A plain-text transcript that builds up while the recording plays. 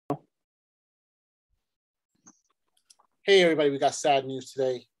Hey, everybody, we got sad news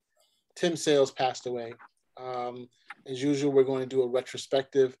today. Tim Sales passed away. Um, as usual, we're going to do a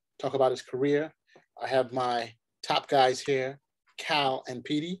retrospective, talk about his career. I have my top guys here, Cal and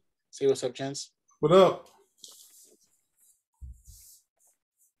Petey. Say what's up, gents. What up?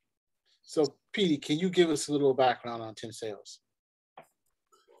 So, Petey, can you give us a little background on Tim Sales?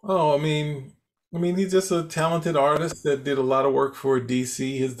 Oh, I mean, he's just a talented artist that did a lot of work for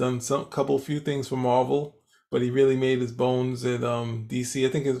DC. Has done some couple few things for Marvel, but he really made his bones at DC.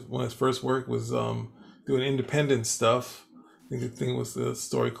 I think one of his first work was doing independent stuff. I think the thing was the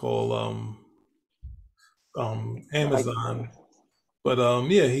story called Right. Amazon. But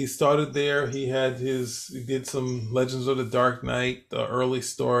yeah, he started there. He did some Legends of the Dark Knight, the early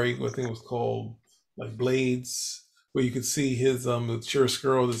story. I think it was called like Blades, where you could see his the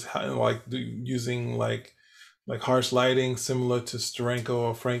Chiaroscuro is like using like harsh lighting, similar to Steranko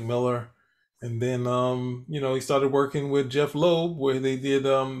or Frank Miller. And then he started working with Jeff Loeb, where they did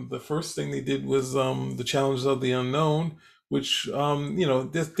the first thing they did was the Challenges of the Unknown, which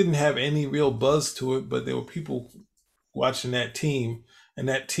this didn't have any real buzz to it, but there were people watching that team, and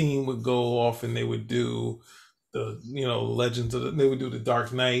that team would go off and they would do they would do the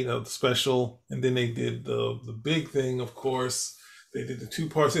Dark Knight of the special, and then they did the big thing, of course. They did the two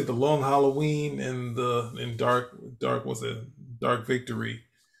parts. They did the Long Halloween and the and Dark was a Dark Victory,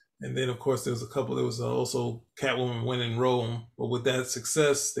 and then of course there was a couple. There was also Catwoman When in Rome, but with that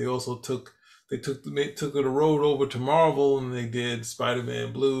success, they also took it a road over to Marvel, and they did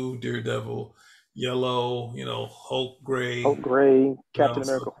Spider-Man Blue, Daredevil Yellow, Hulk Gray, Hulk Gray, and Captain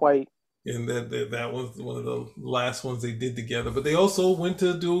also America White. and that was one of the last ones they did together. But they also went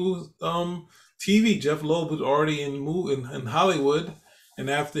to do TV. Jeff Loeb was already in Hollywood, and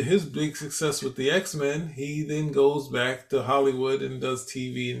after his big success with the X-Men, he then goes back to Hollywood and does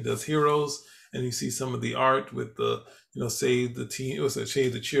TV and does Heroes. And you see some of the art with the save the team. It was a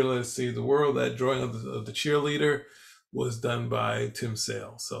Save the Cheerleader, Save the World. That drawing of the cheerleader was done by Tim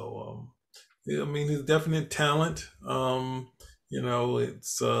Sale. So yeah, I mean, he's definite talent.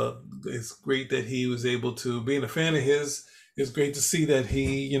 It's great that he was able to. Being a fan of his, it's great to see that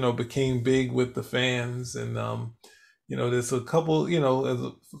he became big with the fans. And there's a couple.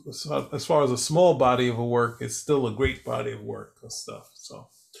 As far as a small body of a work, it's still a great body of work of stuff. So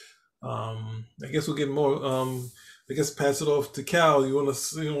I guess we'll get more. I guess pass it off to Cal. You want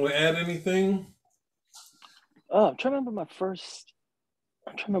to add anything? I'm trying to remember my first.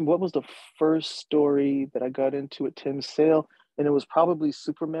 I'm trying to remember what was the first story that I got into at Tim Sale, and it was probably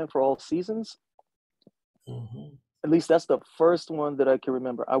Superman for All Seasons. Hmm. At least that's the first one that I can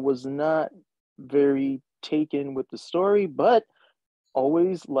remember. I was not very taken with the story, but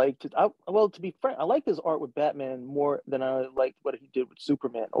always liked it. Well, to be frank, I liked his art with Batman more than I liked what he did with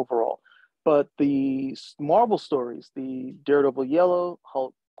Superman overall. But the Marvel stories, the Daredevil Yellow,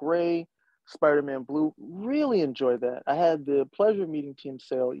 Hulk Gray, Spider-Man Blue, really enjoyed that. I had the pleasure of meeting Tim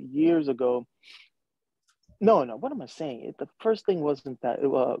Sale years ago. No, no, what am I saying? The first thing wasn't that. It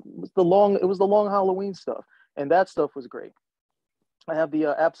was the long Halloween stuff, and that stuff was great. I have the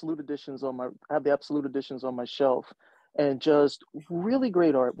absolute editions on my I have the absolute editions on my shelf, and just really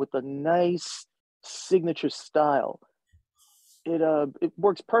great art with a nice signature style. It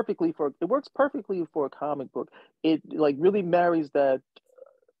works perfectly for a comic book. It like really marries that,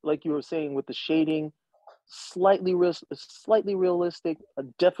 like you were saying, with the shading, slightly realistic,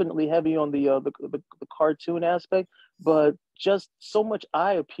 definitely heavy on the cartoon aspect, but just so much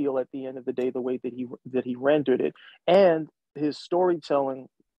eye appeal at the end of the day, the way that he rendered it, and his storytelling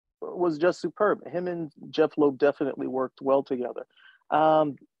was just superb. Him and Jeff Loeb definitely worked well together.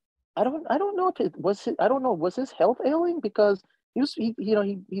 Um, I don't know if it was I don't know, was his health ailing, because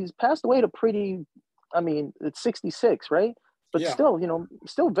he's passed away at a pretty, I mean, it's 66, right? But Yeah. still,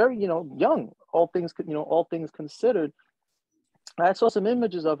 still very, young, all things considered. I saw some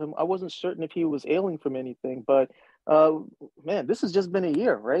images of him. I wasn't certain if he was ailing from anything, but uh man, this has just been a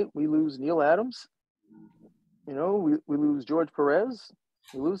year, right? We lose Neil Adams, we lose George Perez,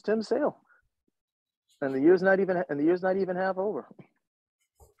 we lose Tim Sale, and the year's not even half over.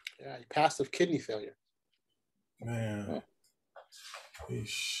 Yeah. He passed of kidney failure. Man, Yeah.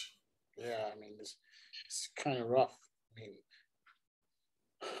 Ish. Yeah. I mean, it's kind of rough. I mean,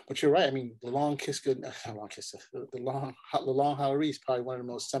 but you're right. I mean, the long kiss good, not long kiss, the long Halloween is probably one of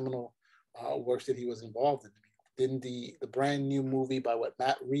the most seminal works that he was involved in. Then the brand new movie by what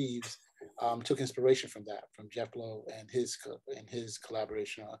Matt Reeves took inspiration from that, from Jeff Lowe and his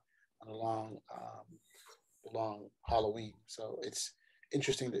collaboration on the long Halloween. So it's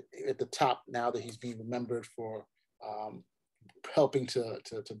interesting that at the top now that he's being remembered for um, helping to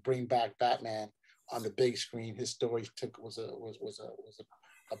bring back Batman on the big screen. His story was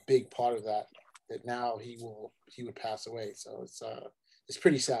a big part of that. That now he would pass away. So it's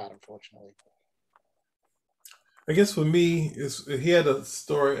pretty sad, unfortunately. I guess for me, he had a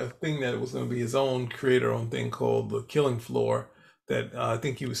story, a thing that was going to be his own creator-owned thing called The Killing Floor that I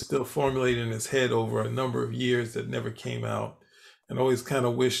think he was still formulating in his head over a number of years that never came out. And I always kind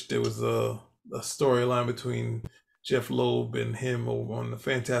of wished there was a storyline between Jeff Loeb and him over on the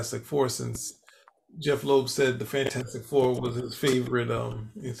Fantastic Four, since Jeff Loeb said the Fantastic Four was his favorite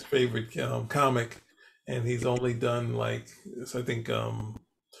comic, and he's only done like I think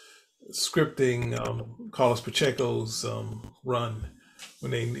scripting Carlos Pacheco's run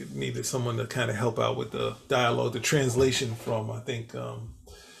when they needed someone to kind of help out with the dialogue, the translation from I think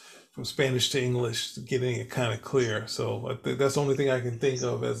from Spanish to English, getting it kind of clear. So I think that's the only thing I can think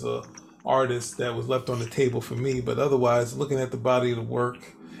of as a artist that was left on the table for me. But otherwise, looking at the body of the work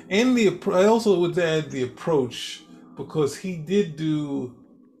and I also would add the approach, because he did.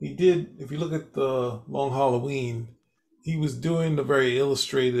 If you look at the Long Halloween, he was doing the very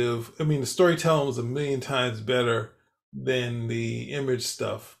illustrative. I mean, the storytelling was a million times better than the image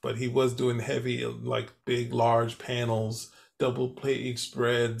stuff, but he was doing heavy, like big, large panels, double page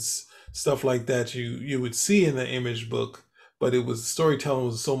spreads, stuff like that. You would see in the image book, but it was storytelling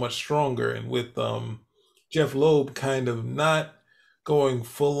was so much stronger. And with Jeff Loeb kind of not going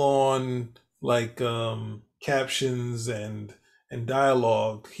full on like captions and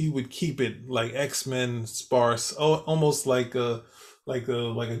dialogue, he would keep it like X-Men sparse, almost like a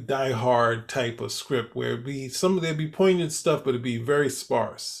Die Hard type of script where there'd be poignant stuff, but it'd be very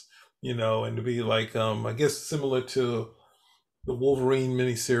sparse, and to be like I guess similar to the Wolverine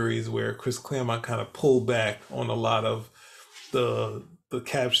miniseries where Chris Claremont kind of pulled back on a lot of the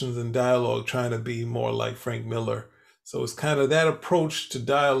captions and dialogue, trying to be more like Frank Miller. So it's kind of that approach to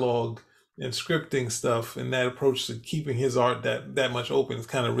dialogue and scripting stuff, and that approach to keeping his art that much open has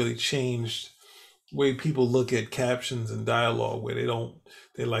kind of really changed the way people look at captions and dialogue, where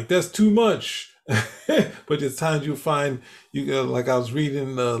they're like, that's too much. But there's times you find like I was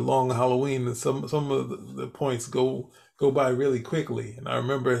reading the Long Halloween, and some of the points go by really quickly. And I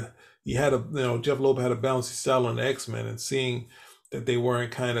remember Jeff Loeb had a bouncy style on the X-Men, and seeing that they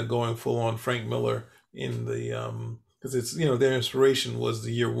weren't kind of going full on Frank Miller in the because it's their inspiration was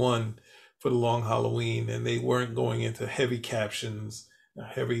the year one for the Long Halloween, and they weren't going into heavy captions,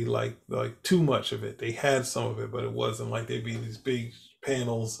 heavy like too much of it. They had some of it, but it wasn't like they'd be these big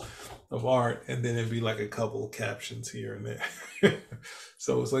panels of art and then it'd be like a couple of captions here and there.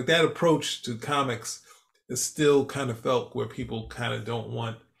 So it's like that approach to comics is still kind of felt where people kind of don't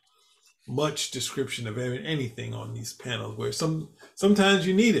want much description of anything on these panels, where sometimes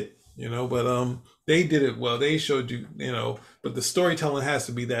you need it, but they did it well. They showed you, but the storytelling has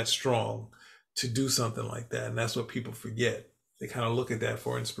to be that strong to do something like that, and that's what people forget. They kind of look at that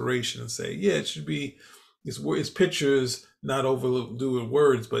for inspiration and say, yeah, it should be it's pictures, not overdo with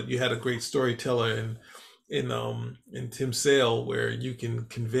words, but you had a great storyteller in Tim Sale, where you can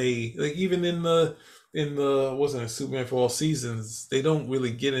convey, like even in the wasn't it Superman for All Seasons, they don't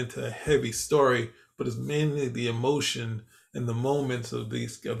really get into a heavy story, but it's mainly the emotion and the moments of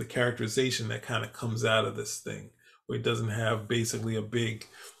the characterization that kind of comes out of this thing, where it doesn't have basically a big,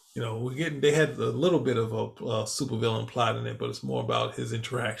 they had a little bit of a supervillain plot in it, but it's more about his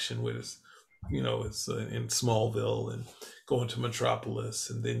interaction with his, it's in Smallville and going to Metropolis,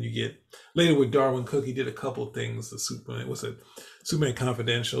 and then you get later with Darwin Cook, he did a couple of things. The Superman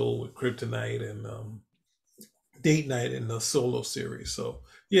Confidential with Kryptonite and Date Night in the Solo series. So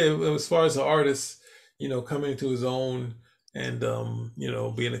yeah, as far as the artist, coming into his own and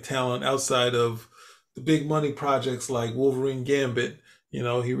being a talent outside of the big money projects like Wolverine Gambit, he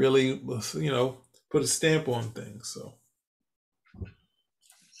really was, put a stamp on things. So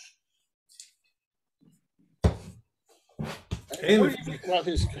what do you think about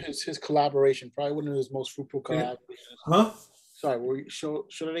his collaboration? Probably one of his most fruitful collaborations. Huh? Sorry, will you show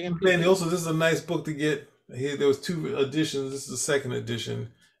it again? And also, this is a nice book to get. Here, there was 2 editions. This is the second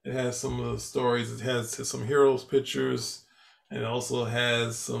edition. It has some of the stories. It has some heroes pictures, and it also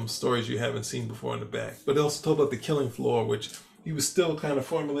has some stories you haven't seen before in the back. But it also talked about the Killing Floor, which he was still kind of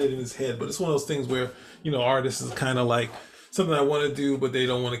formulating in his head. But it's one of those things where artists is kind of like something I want to do, but they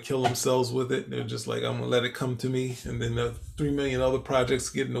don't want to kill themselves with it. They're just like, I'm gonna let it come to me, and then the 3 million other projects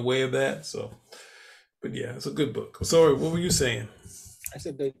get in the way of that. So, but yeah, it's a good book. Sorry, what were you saying? I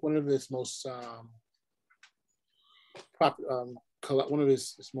said that one of his most one of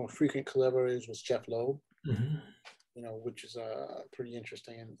his more frequent collaborators was Jeff Loeb. Mm-hmm. Which is pretty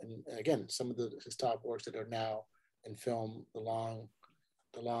interesting. And again, some of his top works that are now in film, The Long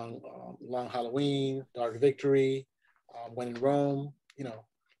Long Halloween, Dark Victory, When in Rome.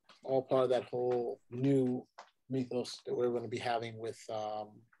 All part of that whole new mythos that we're going to be having with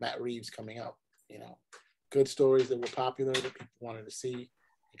Matt Reeves coming up. Good stories that were popular that people wanted to see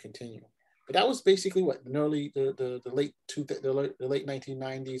and continue. But that was basically what the late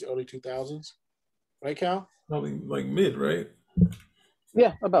 1990s, early 2000s, right, Cal? Probably like mid, right?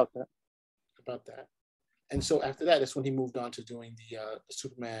 Yeah, about that. About that. And so after that, that's when he moved on to doing the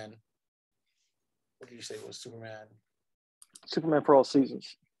Superman. What did you say was Superman? Superman for All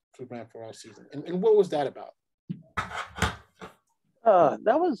Seasons. Superman for All Seasons. And what was that about?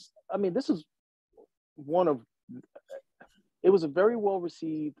 That was, I mean, this is one of, it was a very well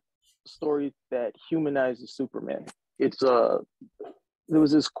received story that humanizes Superman. There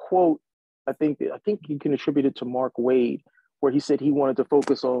was this quote, I think you can attribute it to Mark Waid, where he said he wanted to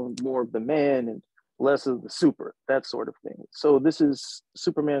focus on more of the man and less of the super, that sort of thing. So this is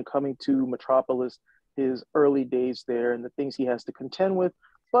Superman coming to Metropolis, his early days there, and the things he has to contend with,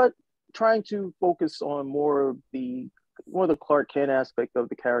 but trying to focus on more of the Clark Kent aspect of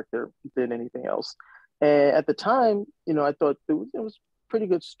the character than anything else. And at the time, I thought it was a pretty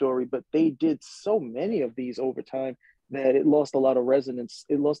good story, but they did so many of these over time that it lost a lot of resonance.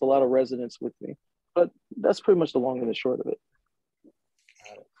 It lost a lot of resonance with me. But that's pretty much the long and the short of it.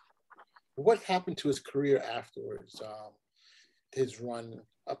 What happened to his career afterwards? His run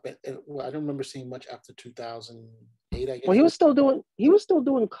up at, well, I don't remember seeing much after 2008, I guess. Well, he was still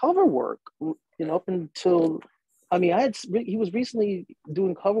doing cover work, up until, I mean, he was recently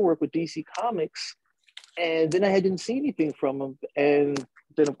doing cover work with DC Comics, and then I didn't see anything from him. And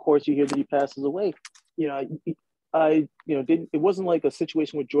then, of course, you hear that he passes away. I didn't. It wasn't like a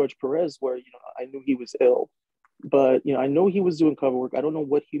situation with George Perez where I knew he was ill, but I know he was doing cover work. I don't know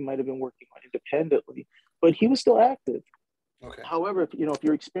what he might have been working on independently, but he was still active. Okay. However, if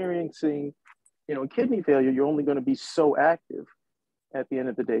you're experiencing kidney failure, you're only going to be so active at the end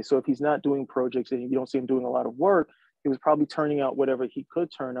of the day. So if he's not doing projects and you don't see him doing a lot of work, he was probably turning out whatever he could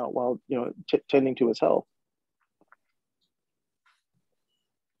turn out while tending to his health.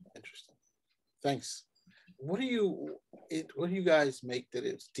 Interesting. Thanks. What do you guys make that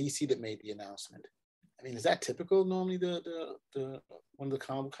it's DC that made the announcement? I mean, is that typical normally? The one of the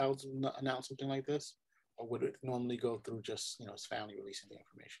comic houses announce something like this, or would it normally go through just his family releasing the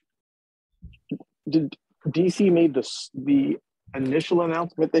information? Did DC made the initial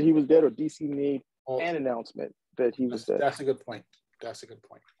announcement that he was dead, or DC made an announcement that he was dead? That's a good point.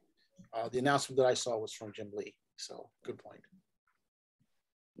 The announcement that I saw was from Jim Lee, so good point.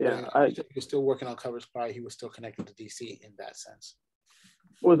 Yeah, he was still working on covers. Probably he was still connected to DC in that sense.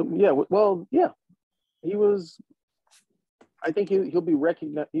 Yeah. He was. I think he'll be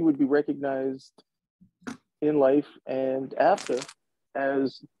recognized. He would be recognized in life and after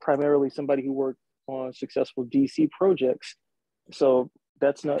as primarily somebody who worked on successful DC projects. So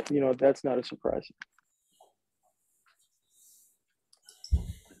that's not a surprise.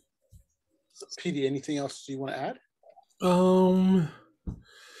 PD, anything else you want to add?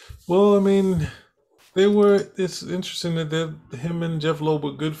 Well, I mean, it's interesting that him and Jeff Loeb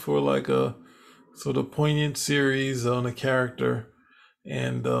were good for like a sort of poignant series on a character.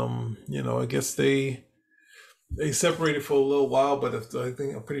 And, I guess they separated for a little while, but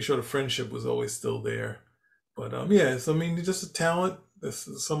I'm pretty sure the friendship was always still there. But, so, I mean, just a talent. This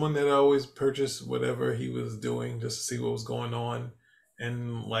is someone that I always purchased whatever he was doing just to see what was going on.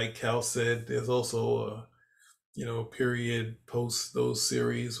 And like Cal said, there's also a period post those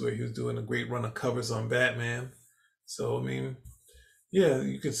series where he was doing a great run of covers on Batman. So I mean, yeah,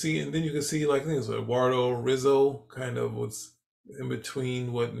 you can see, and then you can see like things like Eduardo Rizzo kind of was in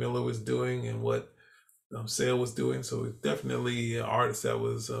between what Miller was doing and what Sale was doing. So definitely an artist that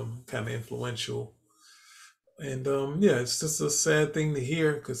was kind of influential. And it's just a sad thing to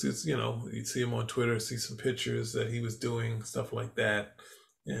hear because it's you see him on Twitter, see some pictures that he was doing stuff like that.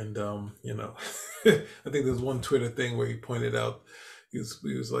 And I think there's one Twitter thing where he pointed out he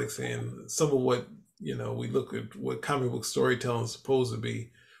was like saying some of what we look at what comic book storytelling is supposed to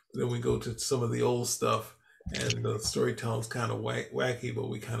be, but then we go to some of the old stuff and the storytelling's kind of wacky, but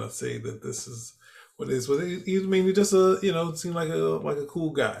we kind of say that this is what it is. But he's mainly just it seemed like a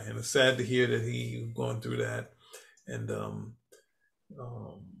cool guy, and it's sad to hear that he going through that. And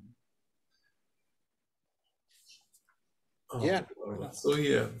so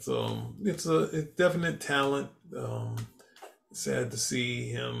it's a definite talent. Sad to see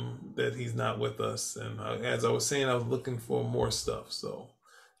him that he's not with us. And as I was saying, I was looking for more stuff. So,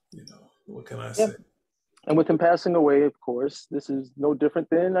 what can I say? And with him passing away, of course, this is no different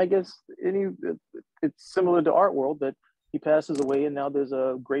than, I guess, it's similar to Art World that he passes away, and now there's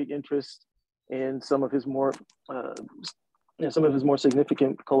a great interest in some of his more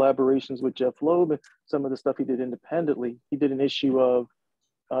significant collaborations with Jeff Loeb, and some of the stuff he did independently. He did an issue of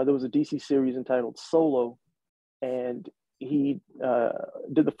there was a DC series entitled Solo, and he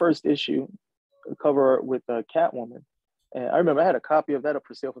did the first issue cover with Catwoman. And I remember I had a copy of that up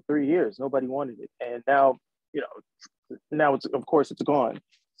for sale for 3 years. Nobody wanted it, and now now it's, of course, it's gone.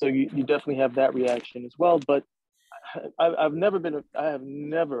 So you definitely have that reaction as well. But I have never been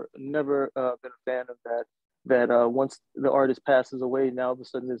been a fan of that. That once the artist passes away, now all of a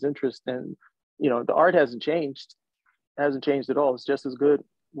sudden there's interest, and the art hasn't changed at all. It's just as good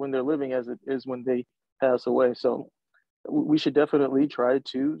when they're living as it is when they pass away. So we should definitely try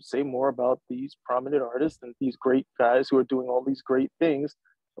to say more about these prominent artists and these great guys who are doing all these great things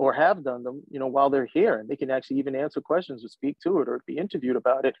or have done them, while they're here, and they can actually even answer questions or speak to it or be interviewed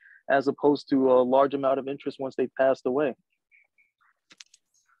about it, as opposed to a large amount of interest once they passed away.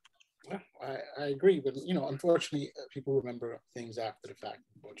 Yeah, I agree, but unfortunately, people remember things after the fact,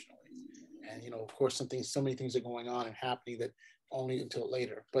 unfortunately, and of course, so many things are going on and happening that only until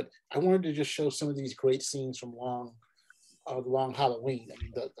later. But I wanted to just show some of these great scenes from Long Halloween. I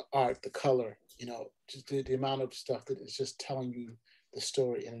mean, the art, the color, just the amount of stuff that is just telling you the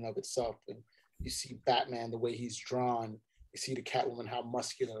story in and of itself. And you see Batman, the way he's drawn. You see the Catwoman, how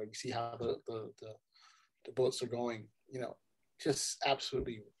muscular. You see how the bullets are going. Just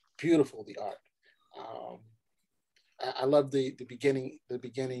absolutely beautiful, the art. I love the beginning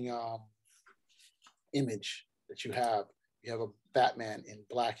image that you have. You have a Batman in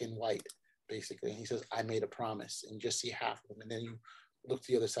black and white, basically, and he says, "I made a promise," and you just see half of him, and then you look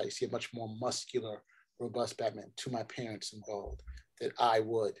to the other side, you see a much more muscular, robust Batman. "To my parents," in bold, that I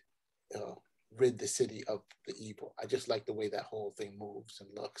would rid the city of the evil. I just like the way that whole thing moves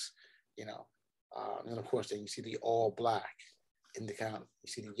and looks, and of course, then you see the all black in the count. You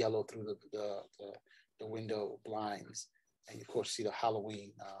see the yellow through the window blinds, and of course, you see the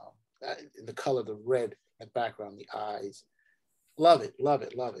Halloween, the color, the red in the background, the eyes. Love it, love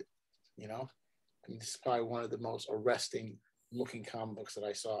it, love it. I mean, this is probably one of the most arresting looking comic books that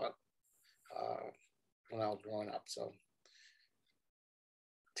I saw when I was growing up. So,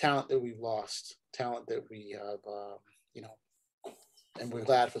 talent that we've lost, talent that we have, and we're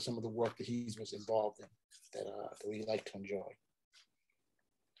glad for some of the work that he was involved in that we like to enjoy.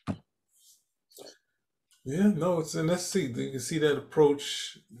 Yeah, no, and let's see. You can see that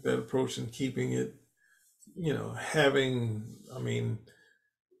approach and keeping it, having. I mean,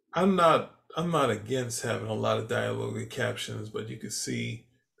 I'm not against having a lot of dialogue and captions, but you could see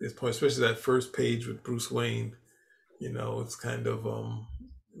this point, especially that first page with Bruce Wayne. It's kind of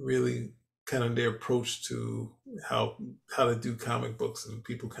really kind of their approach to how to do comic books, and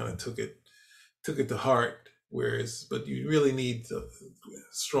people kind of took it to heart. But you really need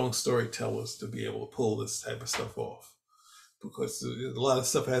strong storytellers to be able to pull this type of stuff off, because a lot of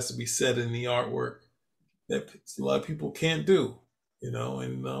stuff has to be said in the artwork that a lot of people can't do, and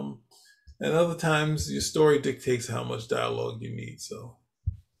other times your story dictates how much dialogue you need. So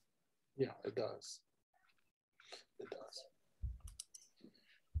yeah, it does. It does.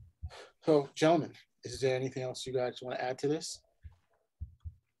 So, gentlemen, is there anything else you guys want to add to this?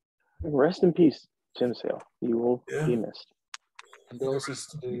 Rest in peace, Tim Sale. You will be missed. Condolences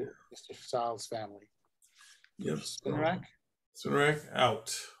to Mr. Sal's family. Yep. Spinrack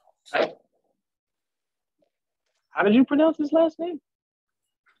out. How did you pronounce his last name?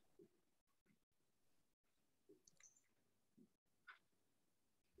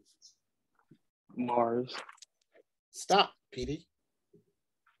 Mars. Stop, Petey.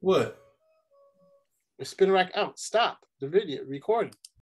 What? Spinrack out. Stop the video recording.